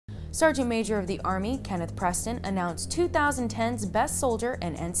Sergeant Major of the Army, Kenneth Preston, announced 2010's Best Soldier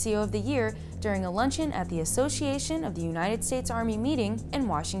and NCO of the Year during a luncheon at the Association of the United States Army meeting in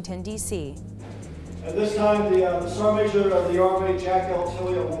Washington, D.C. At this time, the Sergeant Major of the Army, Jack L.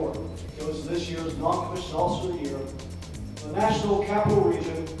 Tilley Award goes to this year's Non-Commissioned Officer of the Year, the National Capital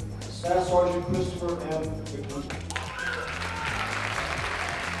Region, Staff Sergeant Christopher M. McDougall.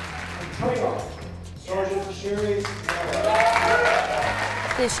 And Trademark, Sergeant Sherri Jo Gallagher.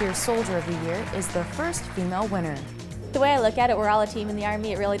 This year's Soldier of the Year is the first female winner. The way I look at it, we're all a team in the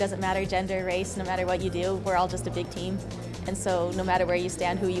Army. It really doesn't matter gender, race, no matter what you do. We're all just a big team. And so no matter where you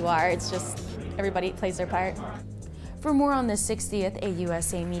stand, who you are, it's just everybody plays their part. For more on the 60th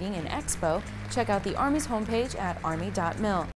AUSA meeting and expo, check out the Army's homepage at army.mil.